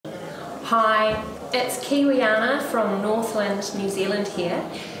Hi, it's Kiwiana from Northland, New Zealand here,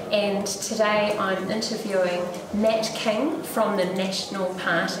 and today I'm interviewing Matt King from the National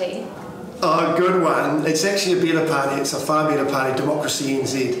Party. Oh, good one. It's actually a better party. It's a far better party, Democracy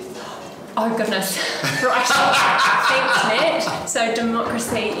NZ. Oh goodness, right, thanks Matt. So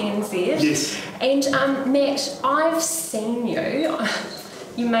Democracy NZ. Yes. And Matt, I've seen you.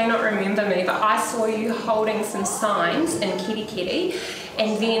 You may not remember me, but I saw you holding some signs in Kitty,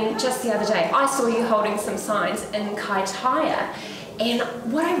 and then just the other day I saw you holding some signs in Kaitaia. And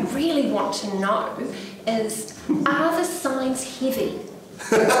what I really want to know is, are the signs heavy?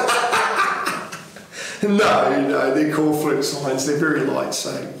 No, they're corporate signs. They're very light,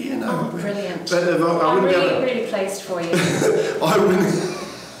 so yeah, no. Oh, brilliant! But I'm really pleased for you. I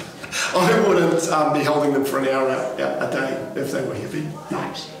wouldn't be holding them for an hour a day if they were heavy.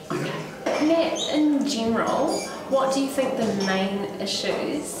 Right. Yeah. Okay. Matt, in general, what do you think the main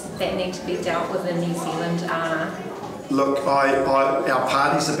issues that need to be dealt with in New Zealand are? Look, our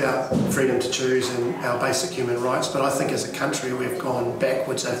party's about freedom to choose and our basic human rights, but I think as a country we've gone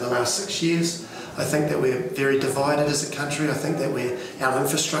backwards over the last 6 years. I think that we're very divided as a country. I think that our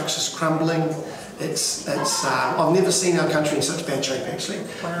infrastructure's crumbling. I've never seen our country in such bad shape actually.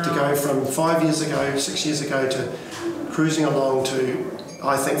 Wow. To go from 5 years ago, 6 years ago to cruising along to,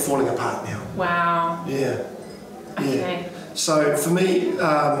 I think, falling apart now. Wow. Yeah. Okay. Yeah. So for me,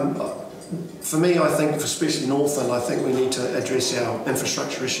 I think, especially Northland, I think we need to address our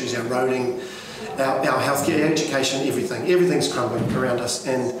infrastructure issues, our roading, our healthcare, education, everything. Everything's crumbling around us,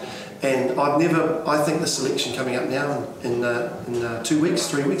 and I think this election coming up now in 2 weeks,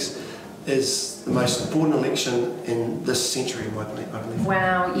 3 weeks, is the most important election in this century, I believe.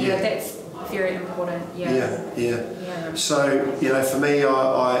 Wow. Yeah, that's very important. Yeah. So, for me,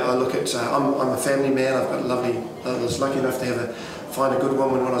 I look at, I'm a family man. I've got I was lucky enough to find a good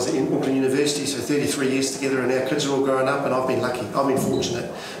woman when I was at Auckland University, so 33 years together, and our kids are all grown up, and I've been lucky, I've been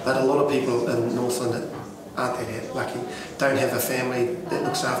fortunate. But a lot of people in Northland that aren't that lucky, don't have a family that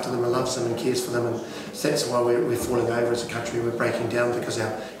looks after them and loves them and cares for them, and that's why we're falling over as a country. We're breaking down because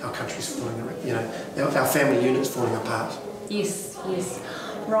our country's falling, our family unit's falling apart. Yes.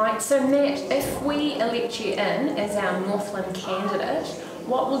 Right, so Matt, if we elect you in as our Northland candidate,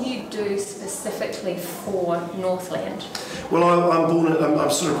 what will you do specifically for Northland? Well, I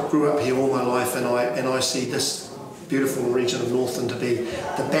sort of grew up here all my life, and I see this beautiful region of Northland to be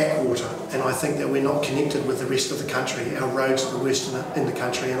the backwater, and I think that we're not connected with the rest of the country. Our roads are the worst in the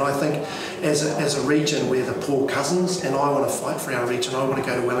country, and I think as a region we're the poor cousins, and I want to fight for our region. I want to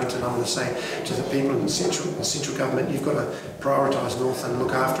go to Wellington. I want to say to the people in the central government, you've got to prioritise Northland and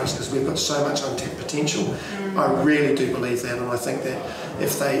look after us, because we've got so much untapped potential. I really do believe that, and I think that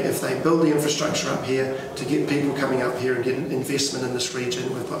if they build the infrastructure up here to get people coming up here and get investment in this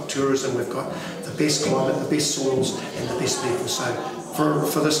region, we've got tourism, we've got the best climate, the best soils, and the best people. So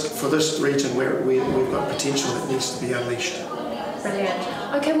for this region, we've got potential that needs to be unleashed. Brilliant.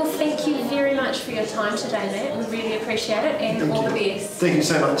 Okay, well, thank you very much for your time today, Matt. We really appreciate it, and all the best. Thank you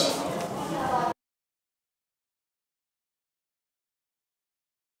so much.